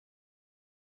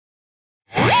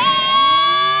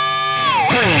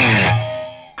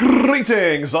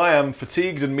Greetings! I am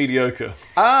fatigued and mediocre.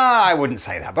 I wouldn't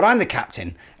say that, but I'm the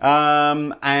captain.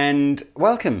 And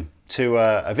welcome to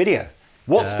a video.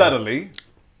 What's better, Lee?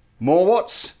 More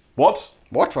watts? What?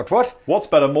 What? What's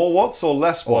better, more watts or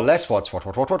less watts? Or less watts.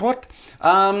 What?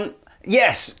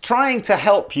 Yes, trying to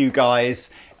help you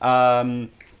guys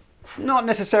not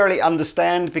necessarily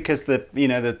understand because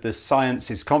the science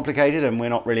is complicated and we're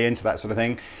not really into that sort of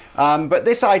thing. But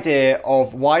this idea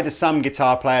of why do some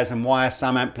guitar players and why are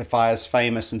some amplifiers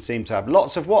famous and seem to have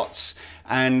lots of watts,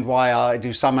 and why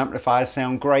do some amplifiers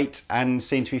sound great and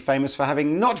seem to be famous for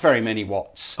having not very many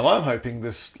watts. And I'm hoping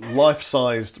this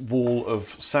life-sized wall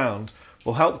of sound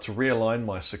will help to realign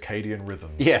my circadian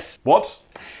rhythms. Yes. What?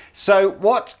 So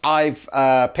what I've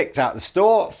picked out the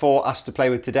store for us to play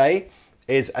with today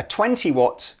is a 20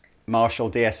 watt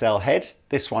Marshall DSL head.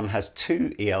 This one has two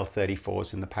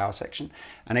EL34s in the power section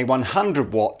and a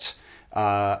 100 watt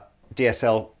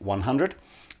DSL 100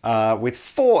 with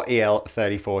four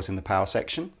EL34s in the power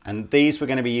section. And these we're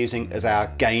going to be using as our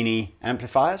gainy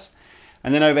amplifiers.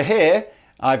 And then over here,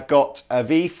 I've got a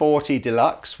V40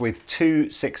 Deluxe with two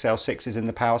 6L6s in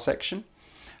the power section,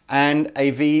 and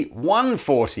a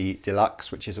V140 Deluxe,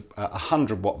 which is a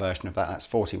 100 watt version of that. That's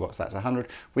 40 watts, that's 100,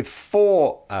 with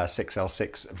four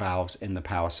 6L6 valves in the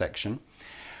power section.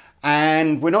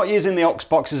 And we're not using the aux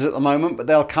boxes at the moment, but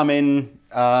they'll come in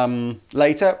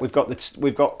later. We've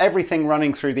got everything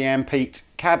running through the Ampete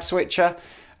cab switcher.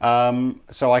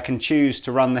 So I can choose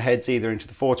to run the heads either into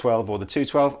the 412 or the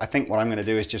 212. I think what I'm going to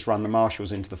do is just run the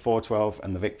Marshalls into the 412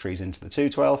 and the Victorys into the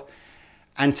 212.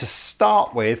 And to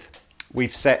start with,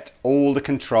 we've set all the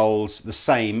controls the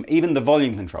same, even the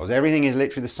volume controls. Everything is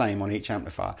literally the same on each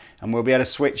amplifier. And we'll be able to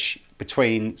switch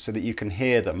between so that you can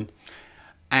hear them.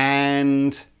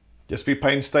 And just be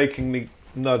painstakingly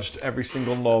nudged every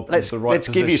single knob into the right let's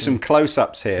give you some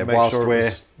close-ups here whilst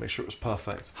make sure it was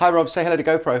perfect. Hi Rob, say hello to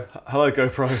GoPro. Hello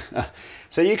GoPro.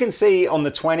 So you can see on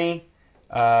the 20,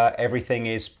 everything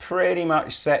is pretty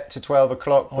much set to 12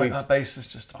 o'clock. Oh, that bass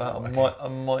is just about a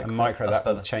micro. That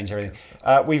will change everything.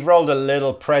 We've rolled a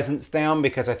little presence down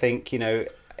because I think, in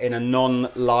a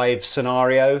non-live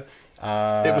scenario,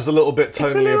 it was a little bit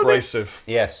tonally abrasive.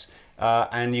 Yes.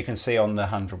 And you can see on the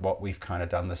 100 watt, we've kind of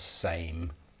done the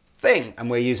same thing. And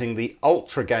we're using the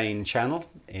ultra gain channel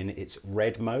in its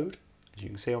red mode, as you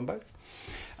can see on both.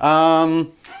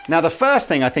 Now, the first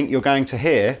thing I think you're going to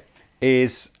hear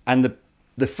is, and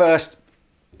the first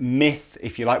myth,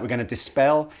 if you like, we're going to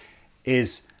dispel,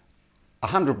 is a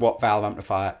 100 watt valve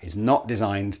amplifier is not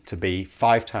designed to be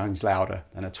 5 times louder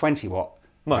than a 20 watt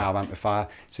valve amplifier.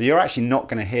 So you're actually not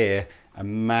going to hear a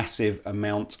massive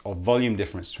amount of volume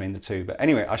difference between the two. But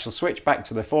anyway, I shall switch back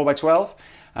to the 4x12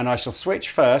 and I shall switch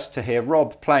first to hear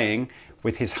Rob playing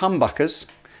with his humbuckers,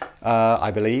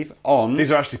 I believe, on...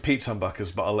 These are actually Pete's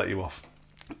humbuckers, but I'll let you off.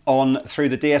 On through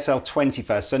the DSL 20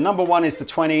 first. So number 1 is the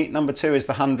 20, number 2 is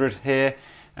the 100 here,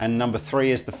 and number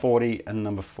 3 is the 40, and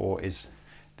number 4 is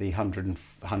the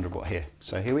 100 watt here.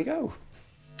 So here we go.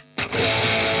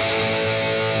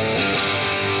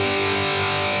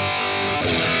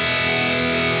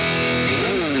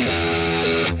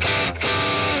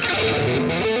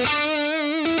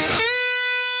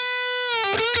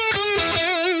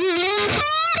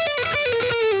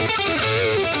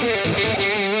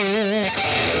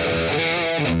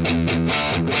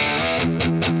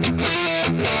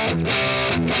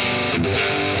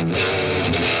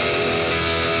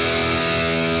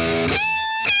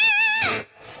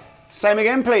 Same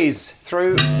again, please,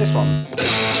 through this one.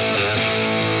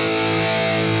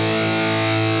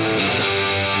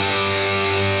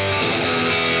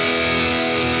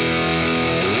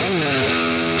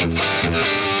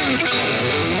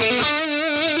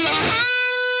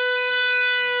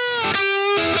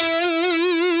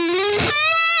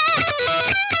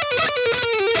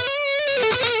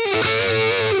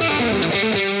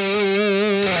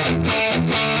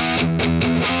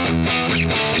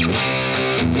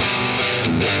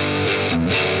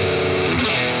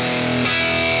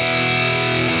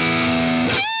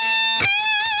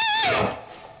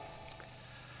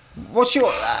 What's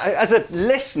your, as a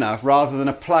listener rather than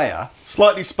a player?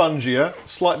 Slightly spongier,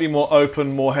 slightly more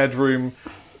open, more headroom,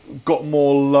 got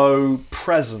more low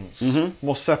presence,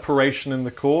 more separation in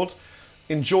the chord.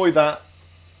 Enjoy that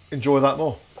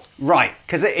more. Right,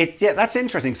 because yeah, that's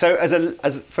interesting. So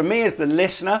for me as the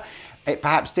listener, it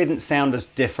perhaps didn't sound as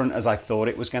different as I thought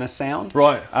it was going to sound.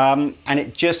 Right. And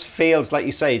it just feels, like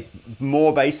you say,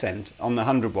 more bass end on the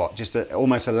 100 watt, just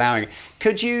almost allowing it.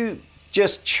 Could you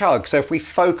just chug. So if we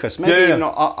focus, maybe even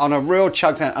on a real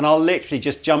chug sound, and I'll literally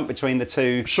just jump between the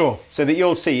two. Sure. So that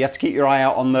you'll see. You have to keep your eye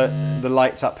out on the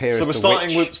lights up here. So we're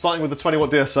starting with the 20 watt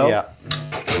DSL. Yeah.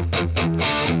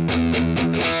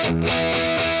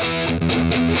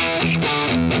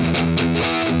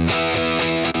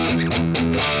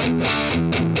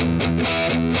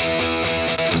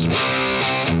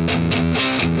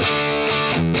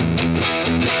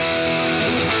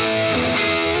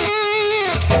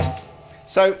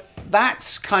 So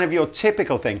that's kind of your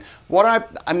typical thing. What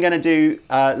I'm going to do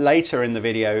later in the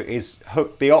video is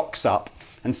hook the aux up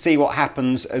and see what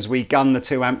happens as we gun the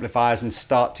two amplifiers and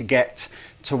start to get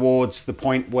towards the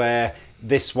point where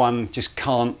this one just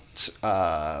can't,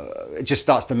 it just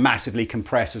starts to massively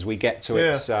compress as we get to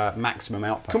its maximum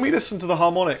output. Can we listen to the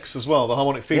harmonics as well, the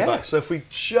harmonic feedback? Yeah. So if we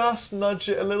just nudge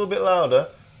it a little bit louder,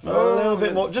 a little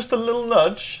bit more, just a little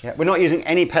nudge. Yeah, we're not using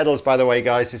any pedals, by the way,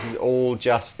 guys. This is all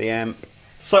just the amp.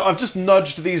 So I've just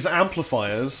nudged these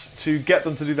amplifiers to get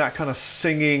them to do that kind of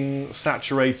singing,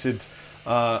 saturated,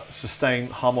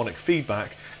 sustained harmonic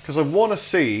feedback, because I want to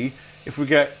see if we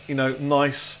get, you know,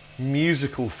 nice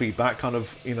musical feedback, kind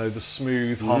of, you know, the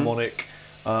smooth harmonic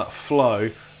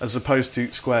flow, as opposed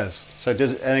to squares. So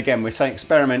and again, we're saying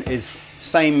experiment is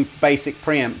same basic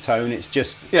preamp tone. It's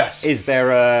just is there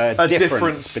a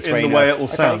difference between in the way it will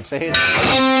sound? So here's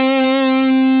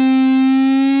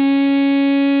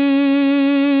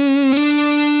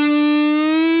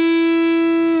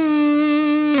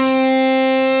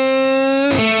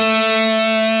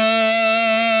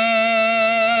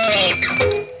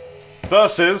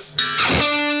versus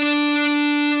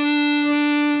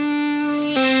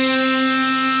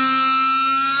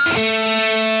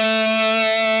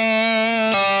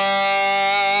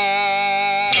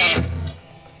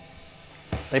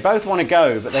they both want to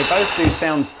go, but they both do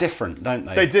sound different, don't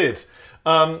they? They did.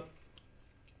 The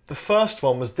first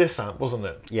one was this amp, wasn't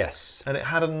it? Yes. And it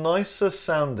had a nicer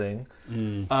sounding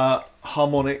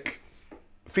harmonic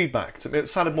feedback. It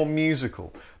sounded more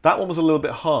musical. That one was a little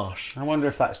bit harsh. I wonder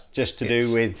if that's just to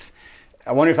do with.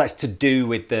 I wonder if that's to do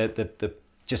with the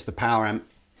just the power amp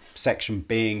section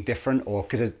being different, or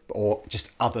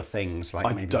just other things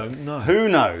like maybe. I don't know. Who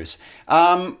knows?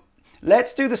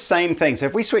 Let's do the same thing. So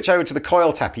if we switch over to the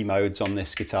coil tappy modes on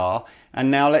this guitar, and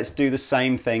now let's do the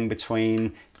same thing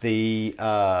between the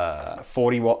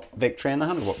 40 watt Victory and the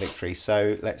 100 watt Victory.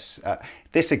 So let's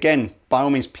this again. By all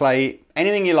means, play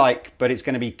anything you like, but it's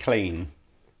going to be clean.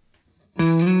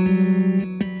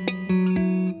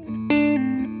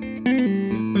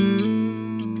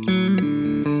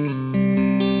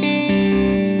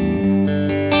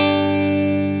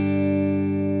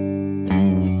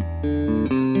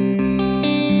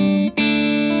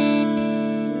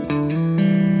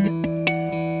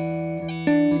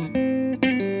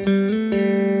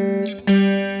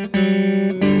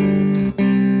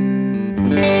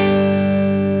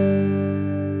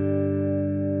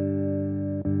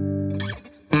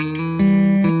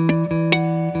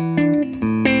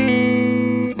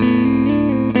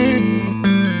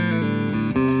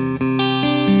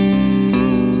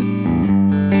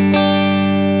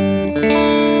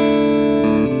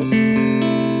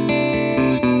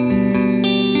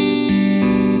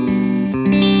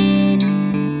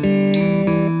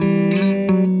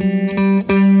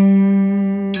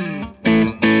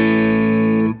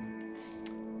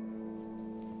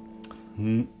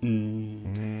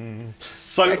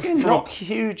 So again, not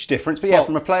huge difference, but yeah,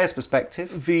 from a player's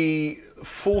perspective, the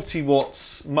 40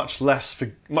 watts much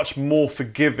more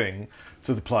forgiving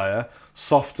to the player,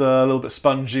 softer, a little bit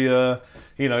spongier.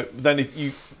 You know, then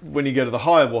when you go to the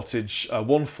higher wattage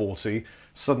 140,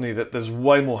 suddenly there's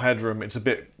way more headroom. It's a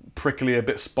bit prickly, a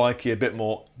bit spiky, a bit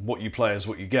more what you play is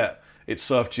what you get. It's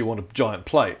served to you on a giant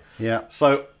plate. Yeah.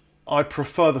 So I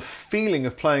prefer the feeling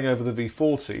of playing over the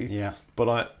V40, yeah, but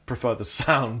I prefer the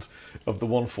sound of the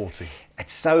 140.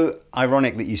 It's so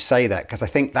ironic that you say that, because I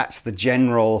think that's the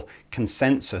general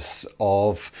consensus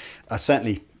of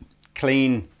certainly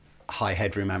clean high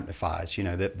headroom amplifiers. You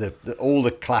know, all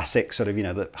the classic sort of, you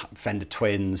know, the Fender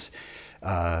Twins,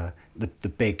 the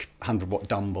big 100 watt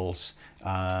Dumbles.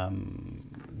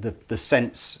 The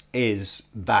sense is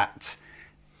that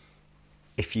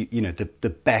if you know, the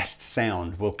best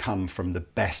sound will come from the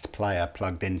best player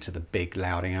plugged into the big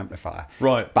louding amplifier.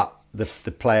 Right. But the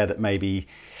player that maybe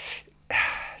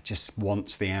just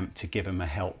wants the amp to give him a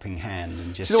helping hand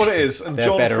and just, do you know what it is? And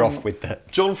they're better off with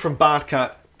that. John from Bad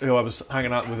Cat, who I was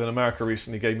hanging out with in America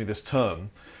recently, gave me this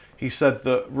term. He said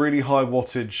that really high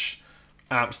wattage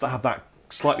amps that have that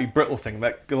slightly brittle thing,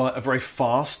 that like a very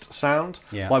fast sound,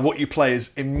 yeah, like what you play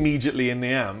is immediately in the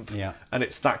amp, yeah, and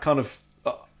it's that kind of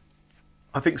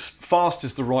I think fast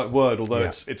is the right word, although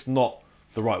Yeah. it's not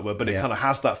the right word, but it Yeah. kind of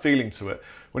has that feeling to it.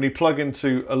 When you plug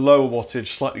into a lower wattage,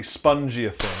 slightly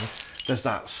spongier thing, there's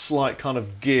that slight kind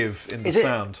of give in the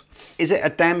sound. Is it a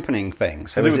dampening thing?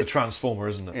 So To do is with it the transformer,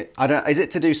 isn't it? I don't. Is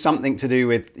it to do something to do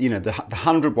with, you know, the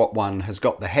 100-watt one has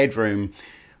got the headroom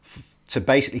to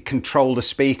basically control the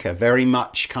speaker very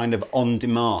much kind of on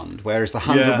demand, whereas the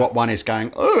 100-watt one is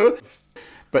going, oh.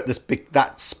 But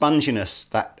that sponginess,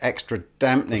 that extra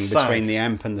dampening between the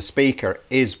amp and the speaker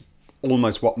is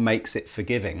almost what makes it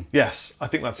forgiving. Yes, I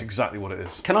think that's exactly what it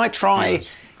is. Can I try?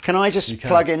 Yes. Can I just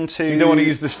plug into? You don't want to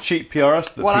use this cheap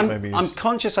PRS that Pete made me use. I'm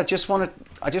conscious. I just want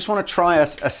to try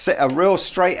a real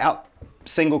straight out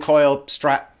single coil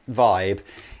Strat vibe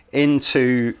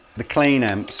into the clean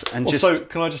amps and also,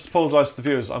 can I just apologise to the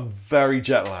viewers? I'm very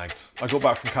jet lagged. I got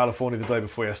back from California the day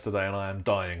before yesterday, and I am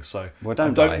dying. So well, I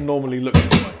don't normally look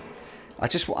this way.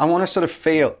 I want to sort of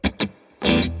feel.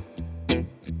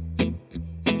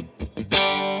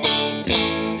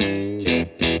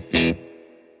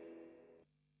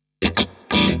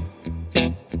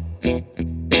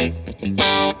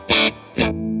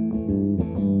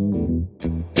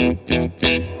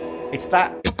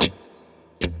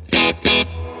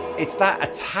 It's that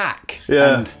attack.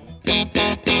 Yeah. And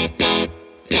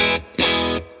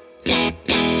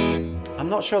I'm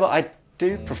not sure that I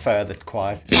do prefer the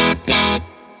quiet.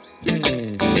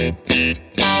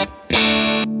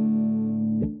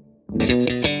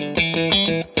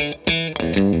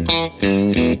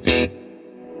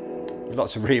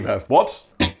 Lots of reverb. What?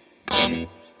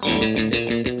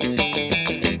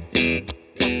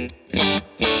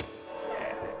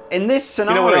 In this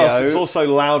scenario, you know what else? It's also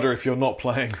louder if you're not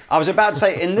playing. I was about to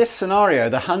say, in this scenario,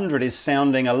 the 100 is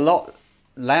sounding a lot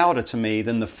louder to me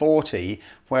than the 40,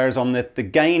 whereas on the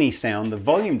gainy sound, the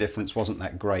volume difference wasn't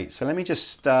that great. So let me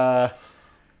just, no,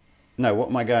 what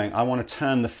am I going? I want to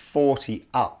turn the 40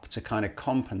 up to kind of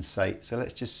compensate. So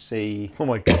let's just see. Oh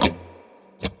my God.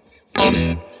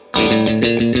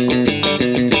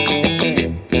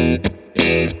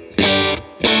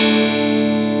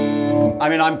 I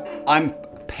mean, I'm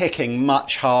picking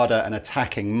much harder and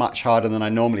attacking much harder than I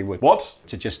normally would. What?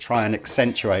 To just try and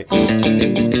accentuate.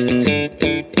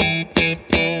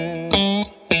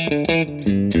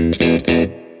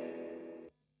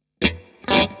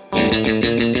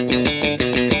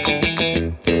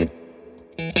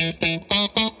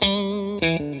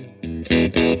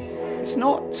 It's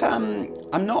not,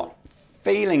 I'm not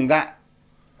feeling that,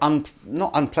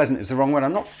 not unpleasant is the wrong word,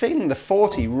 I'm not feeling the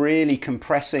 40 really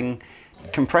compressing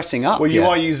up. Well, you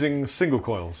are using single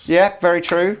coils. Yeah, very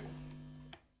true.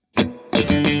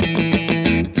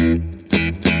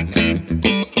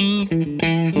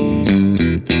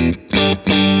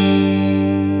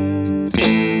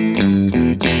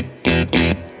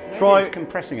 It's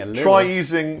compressing a little. Try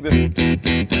using this.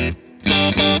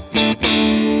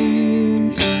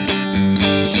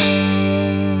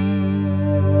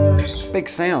 It's big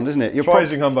sound, isn't it? Try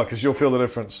using humbuckers, you'll feel the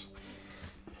difference.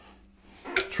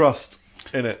 Trust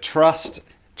in it. Trust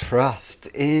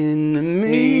in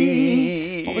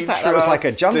me. What was that? That was like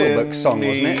a Jungle Book song,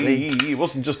 wasn't it? It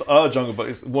wasn't just a Jungle Book,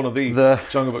 it's one of the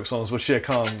Jungle Book songs with Shere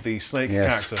Khan, the snake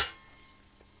character.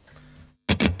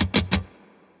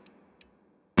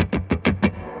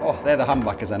 Oh, they're the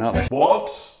humbuckers then, aren't they? What?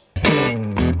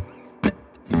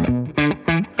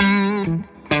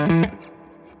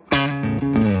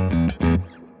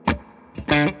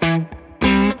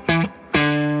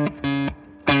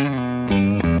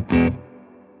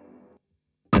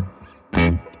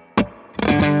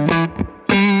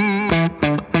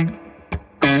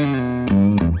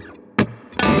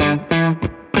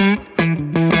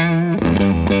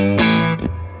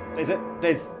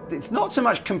 It's not so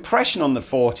much compression on the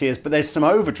 40s, but there's some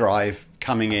overdrive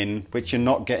coming in, which you're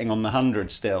not getting on the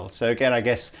 100 still. So again, I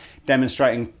guess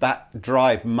demonstrating that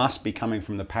drive must be coming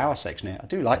from the power section here. I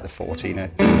do like the 40, you know.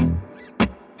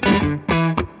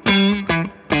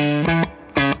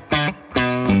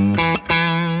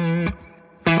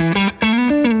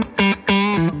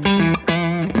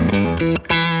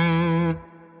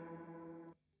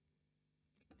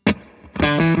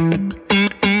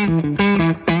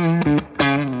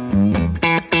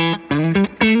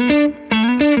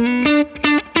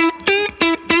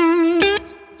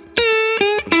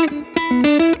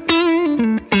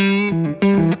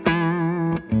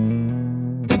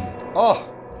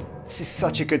 This is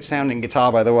such a good sounding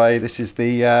guitar, by the way. This is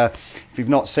the, if you've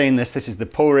not seen this, this is the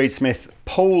Paul Reed Smith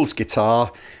Paul's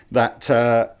guitar that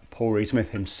Paul Reed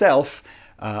Smith himself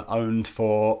owned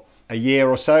for a year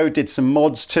or so, did some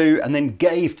mods to, and then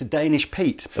gave to Danish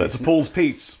Pete. So it's a Paul's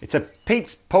Pete's. It's a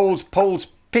Paul's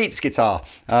Pete's guitar.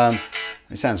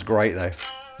 It sounds great though.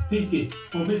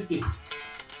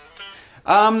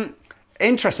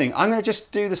 Interesting. I'm going to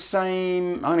just do the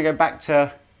same. I'm going to go back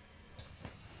to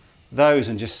those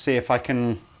and just see if I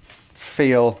can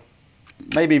feel,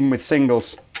 maybe even with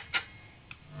singles.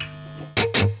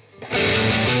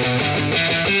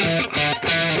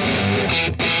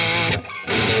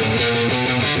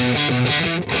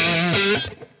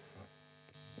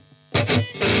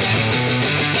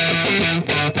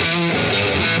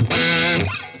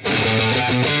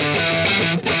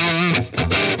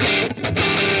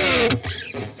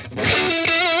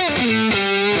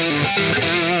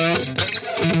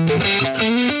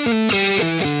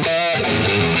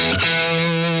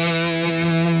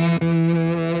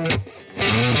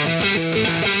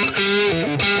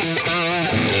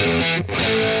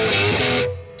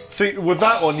 See, with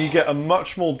that one, you get a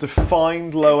much more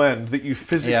defined low end that you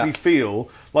physically feel,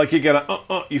 like you get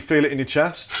a you feel it in your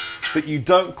chest, that you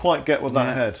don't quite get with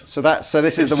that head. So this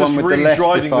is it's the one with really the less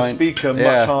driving defined. the speaker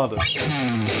much harder.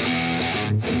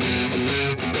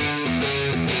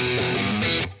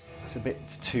 It's a bit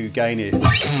too gainy.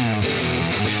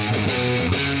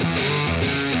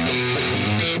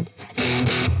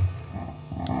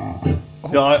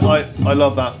 Yeah, I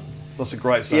love that. That's a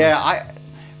great sound. Yeah,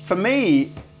 for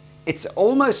me, it's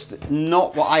almost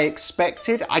not what I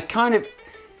expected. I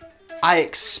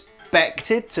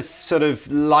expected to sort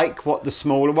of like what the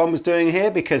smaller one was doing here,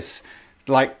 because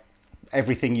like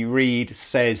everything you read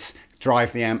says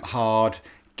drive the amp hard,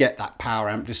 get that power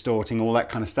amp distorting, all that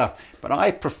kind of stuff. But I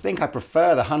think I prefer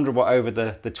the 100 watt over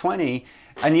the 20.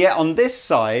 And yet on this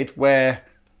side, where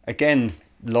again,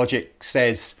 Logic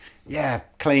says, yeah,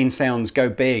 clean sounds, go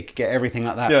big, get everything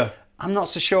like that. Yeah. I'm not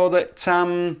so sure that...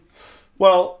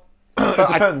 well, it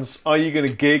depends. Are you going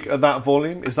to gig at that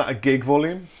volume? Is that a gig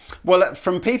volume? Well,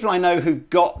 from people I know who've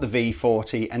got the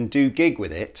V40 and do gig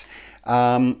with it,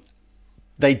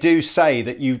 they do say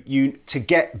that you to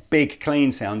get big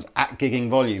clean sounds at gigging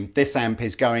volume, this amp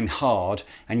is going hard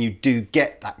and you do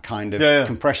get that kind of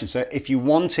compression. So if you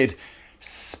wanted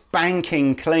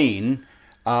spanking clean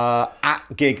at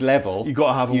gig level, you've got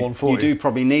to have a 140. You do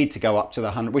probably need to go up to the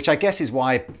 100, which I guess is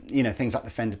why, you know, things like the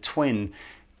Fender Twin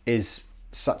is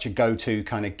such a go-to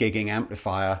kind of gigging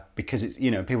amplifier, because it's, you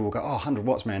know, people will go, oh, 100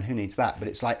 watts, man, who needs that? But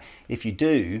it's like, if you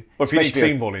do, well, if you need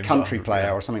clean a volumes, country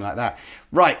player or something like that.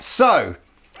 Right, so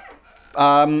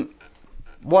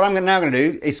what I'm now going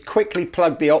to do is quickly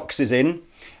plug the auxes in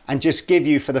and just give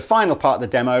you, for the final part of the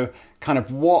demo, kind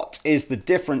of what is the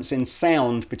difference in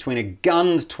sound between a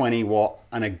gunned 20 watt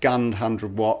and a gunned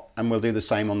 100 watt, and we'll do the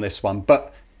same on this one,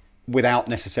 but without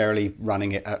necessarily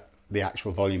running it at the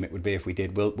actual volume it would be if we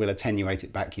did. We'll attenuate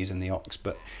it back using the aux,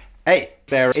 but hey,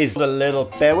 there is the little,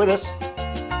 bear with us.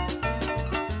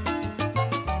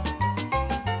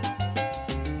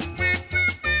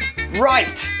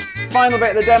 Right, final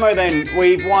bit of the demo then.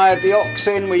 We've wired the aux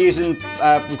in, we're using,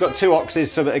 we've got two auxes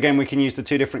so that again we can use the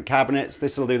two different cabinets.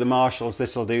 This will do the Marshalls,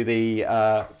 this will do the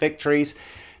Victories.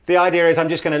 The idea is I'm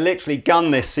just going to literally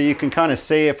gun this so you can kind of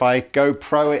see if I go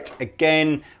pro it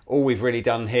again. All we've really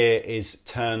done here is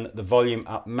turn the volume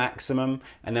up maximum,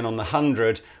 and then on the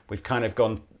 100 we've kind of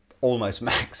gone almost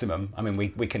maximum. I mean,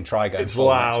 we can try going. It's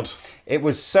loud. Maximum. It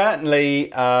was certainly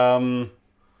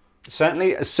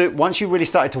once you really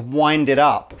started to wind it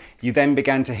up, you then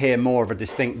began to hear more of a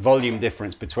distinct volume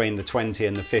difference between the 20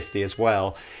 and the 50 as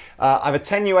well. I've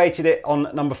attenuated it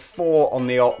on number 4 on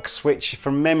the aux, which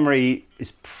from memory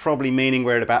is probably meaning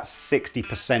we're at about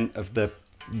 60% of the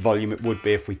volume it would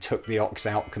be if we took the aux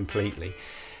out completely.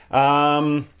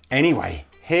 Anyway,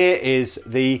 here is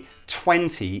the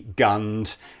 20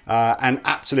 gunned, and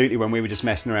absolutely when we were just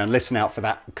messing around, listen out for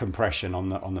that compression on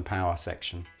the power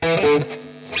section.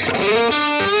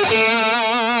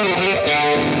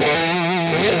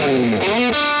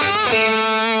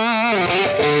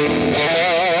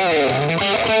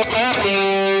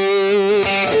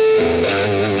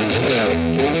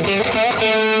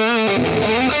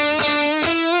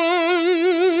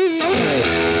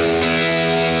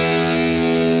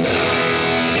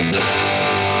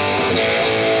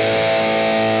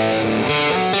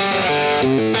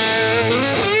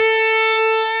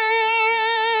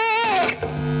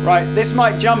 Right, this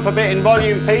might jump a bit in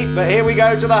volume, Pete, but here we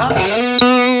go to the 100.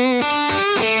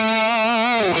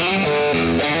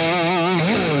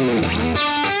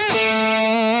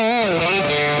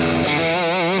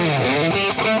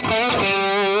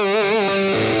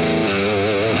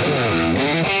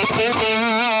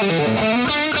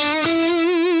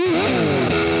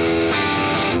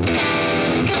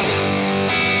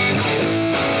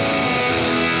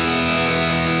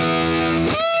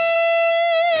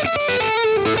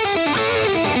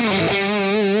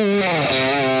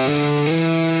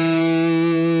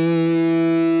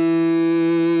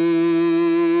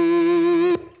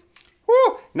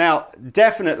 Now,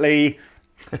 definitely,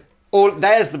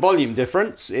 there's the volume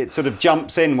difference. It sort of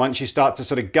jumps in once you start to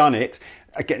sort of gun it.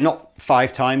 Again, not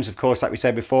 5 times, of course, like we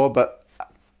said before, but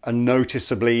a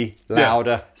noticeably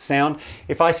louder sound.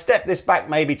 If I step this back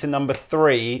maybe to number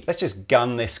 3, let's just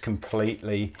gun this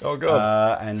completely. Oh,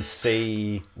 God. And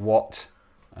see what...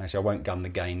 Actually, I won't gun the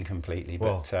gain completely,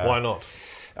 Well, but... why not?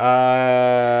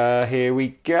 Here we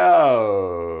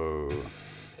go.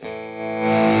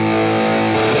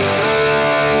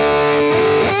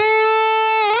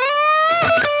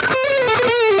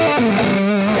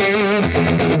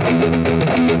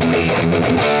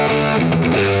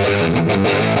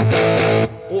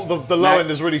 The low end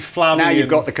is really flabby. Now you've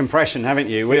got the compression, haven't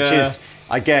you? Which Yeah. is,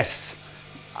 I guess,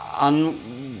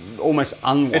 almost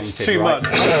unwanted. It's too right?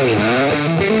 much.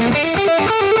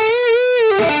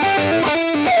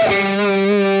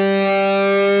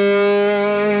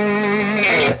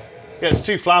 Yeah, it's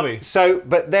too flabby. So,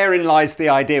 but therein lies the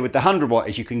idea with the 100 watt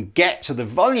is you can get to the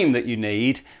volume that you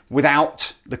need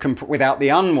without the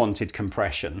unwanted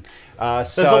compression.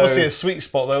 There's obviously a sweet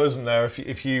spot though, isn't there?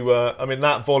 If you, I mean,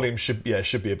 that volume should be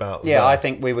about. Yeah, there. I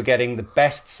think we were getting the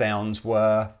best sounds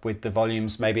were with the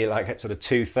volumes maybe like at sort of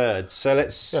 2/3. So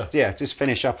let's just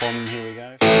finish up on. Here we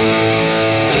go.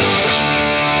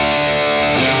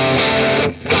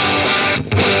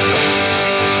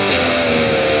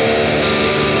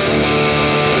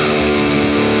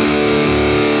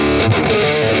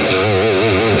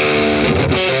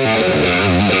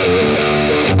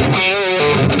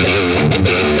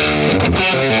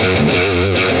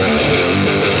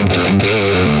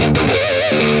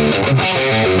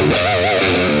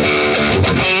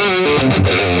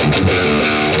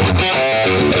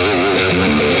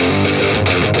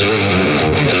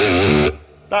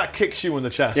 That kicks you in the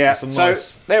chest. Yeah, It's a so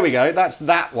nice... there we go. That's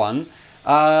that one.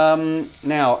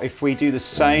 Now, if we do the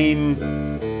same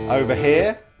over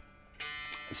here,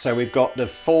 so we've got the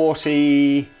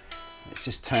 40. Let's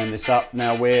just turn this up.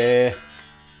 Now we're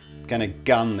going to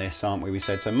gun this, aren't we? We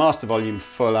said so. Master volume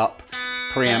full up,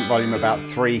 preamp volume about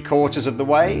 3/4 of the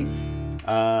way,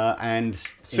 and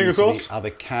Single course? the other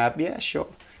cab. Yeah, sure.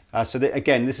 So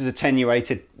again, this is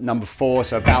attenuated number 4,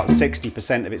 so about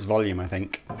 60% of its volume, I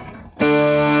think.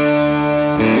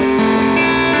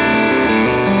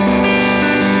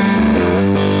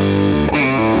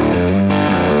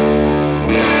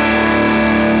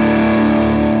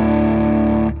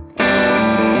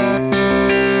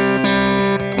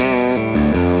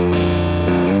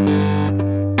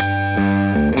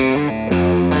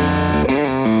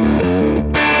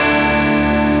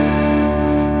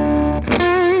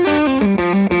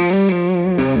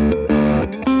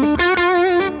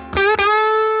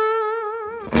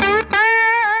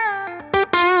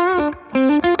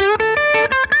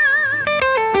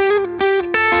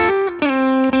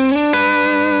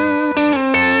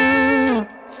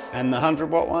 And the 100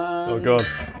 watt one. Oh God.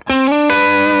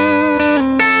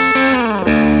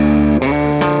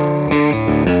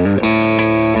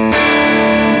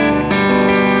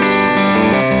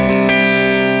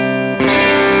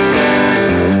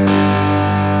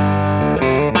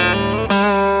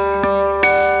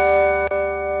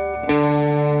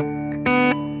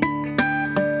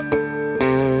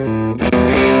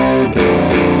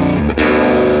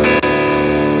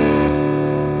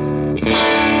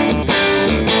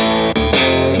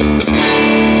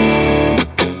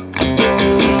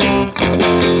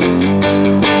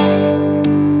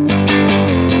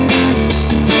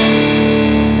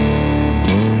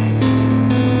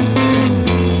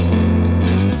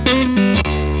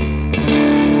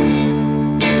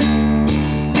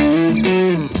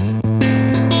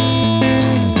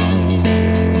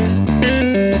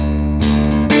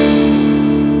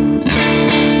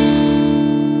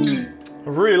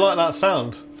 That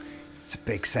sound. It's a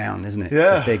big sound, isn't it?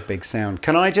 Yeah. It's a big, big sound.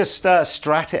 Can I just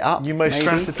strat it up? You may maybe?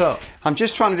 strat it up. I'm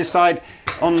just trying to decide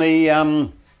on the...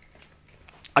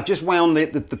 I've just wound the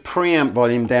preamp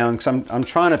volume down because I'm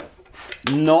trying to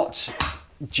not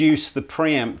juice the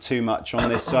preamp too much on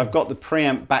this. So I've got the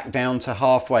preamp back down to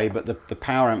halfway, but the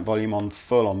power amp volume on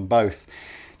full on both.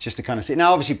 Just to kind of see.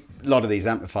 Now, obviously, a lot of these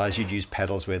amplifiers you'd use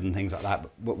pedals with and things like that,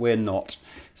 but we're not.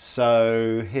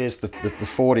 So here's the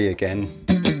 40 again.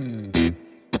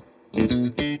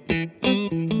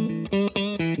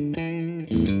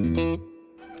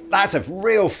 That's a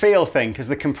real feel thing because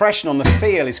the compression on the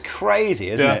feel is crazy,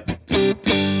 isn't it?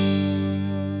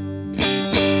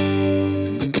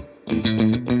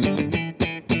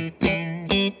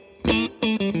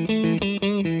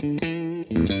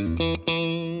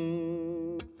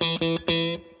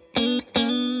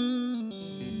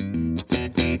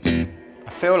 I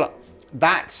feel like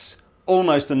that's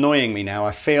almost annoying me now.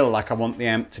 I feel like I want the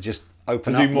amp to just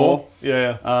open up do more.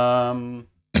 Yeah.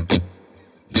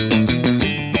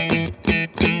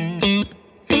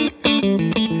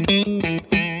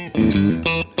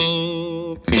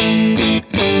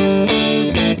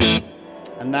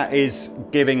 And that is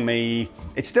giving me,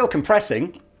 it's still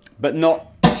compressing, but not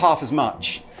half as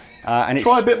much. And it's,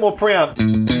 try a bit more preamp,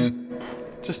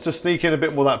 just to sneak in a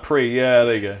bit more of that pre. Yeah,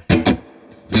 there you go.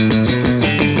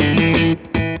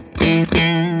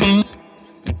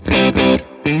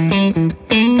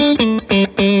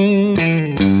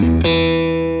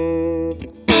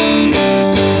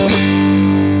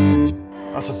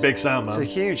 That's a big sound, man. It's a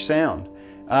huge sound.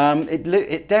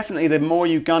 It definitely, the more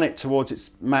you gun it towards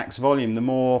its max volume, the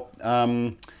more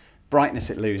brightness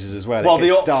it loses as well. Well, it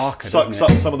gets the darker, sucks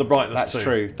up some of the brightness That's too.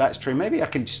 true. That's true. Maybe I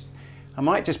can just, I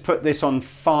might just put this on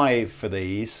 5 for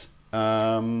these,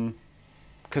 because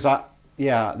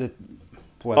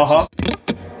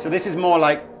so this is more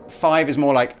like 5 is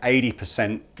more like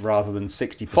 80% rather than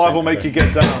 60%. 5 will make you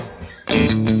get down.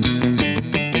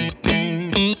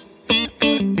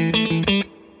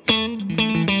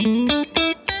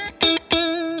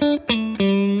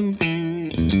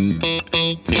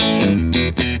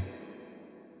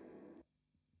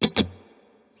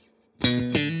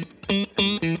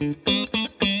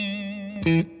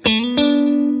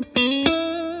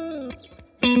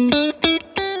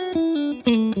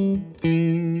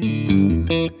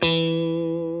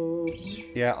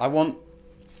 Yeah, I want,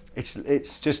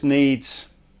 it's just needs,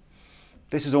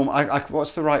 this is all,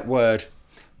 what's the right word?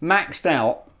 Maxed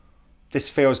out, this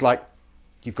feels like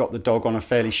you've got the dog on a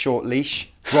fairly short leash.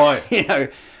 Right. You know,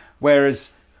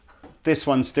 whereas this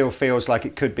one still feels like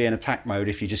it could be in attack mode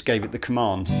if you just gave it the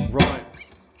command. Right.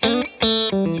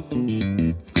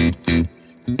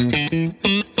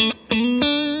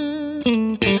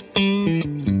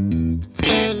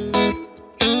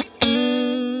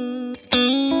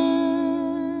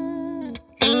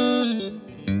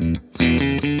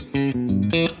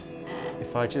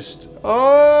 If I just,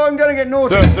 oh, I'm gonna get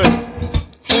naughty. Do it.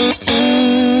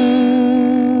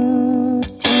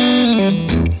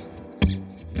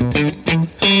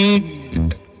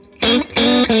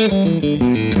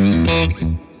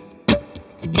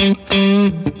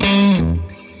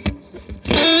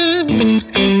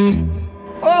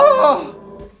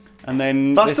 Oh! And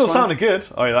then That this still one. sounded good.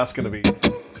 Oh yeah, that's gonna be.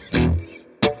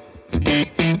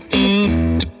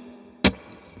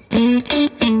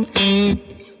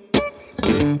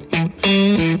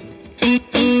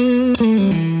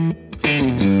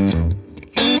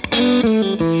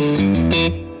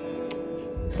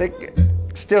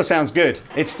 Still sounds good.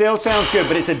 It still sounds good,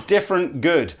 but it's a different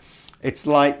good. It's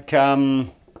like, yeah,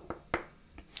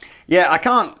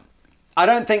 I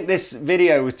don't think this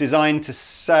video was designed to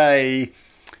say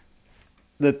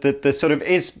that the sort of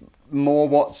is more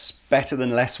watts better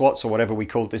than less watts, or whatever we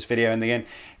called this video in the end.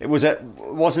 It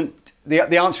wasn't,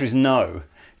 the answer is no.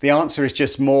 The answer is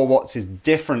just more watts is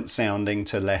different sounding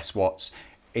to less watts.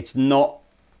 It's not,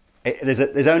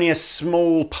 there's only a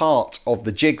small part of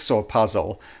the jigsaw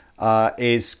puzzle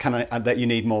is kind of that you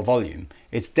need more volume.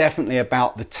 It's definitely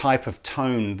about the type of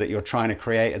tone that you're trying to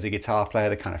create as a guitar player,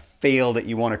 the kind of feel that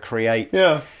you want to create.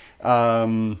 Yeah.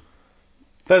 I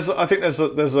think there's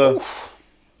a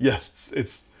yeah,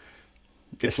 it's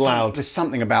loud. There's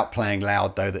something about playing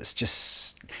loud though that's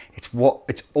just, it's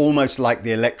almost like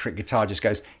the electric guitar just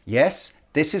goes, yes,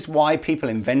 this is why people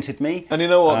invented me. And you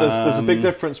know what? There's a big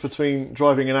difference between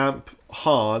driving an amp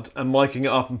hard and miking it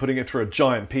up and putting it through a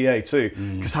giant PA too.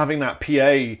 Because having that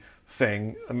PA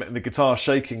thing, the guitar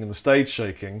shaking and the stage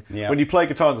shaking, when you play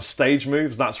guitar and the stage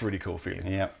moves, that's a really cool feeling.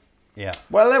 Yeah, yeah.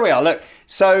 Well, there we are. Look,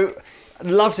 so I'd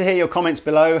love to hear your comments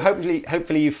below.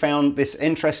 Hopefully you found this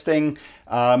interesting.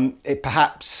 It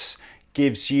perhaps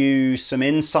gives you some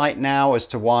insight now as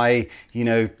to why, you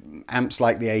know, amps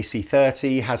like the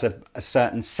AC30 has a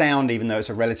certain sound, even though it's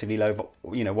a relatively low,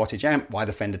 you know, wattage amp, why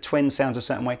the Fender Twin sounds a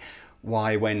certain way,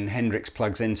 why when Hendrix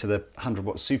plugs into the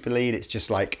 100-watt super lead, it's just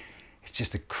like, it's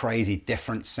just a crazy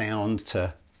different sound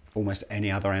to almost any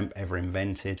other amp ever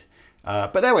invented.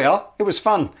 But there we are. It was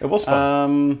fun. It was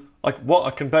fun. Like what?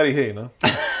 I can barely hear you now.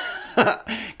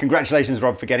 Congratulations,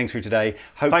 Rob, for getting through today.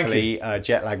 Hopefully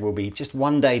jet lag will be just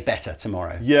one day better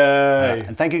tomorrow. Yay.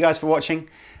 And thank you guys for watching.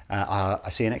 I'll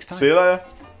see you next time. See you later.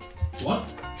 What?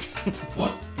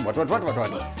 What?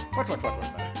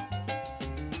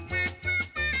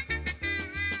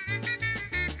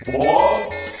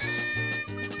 What?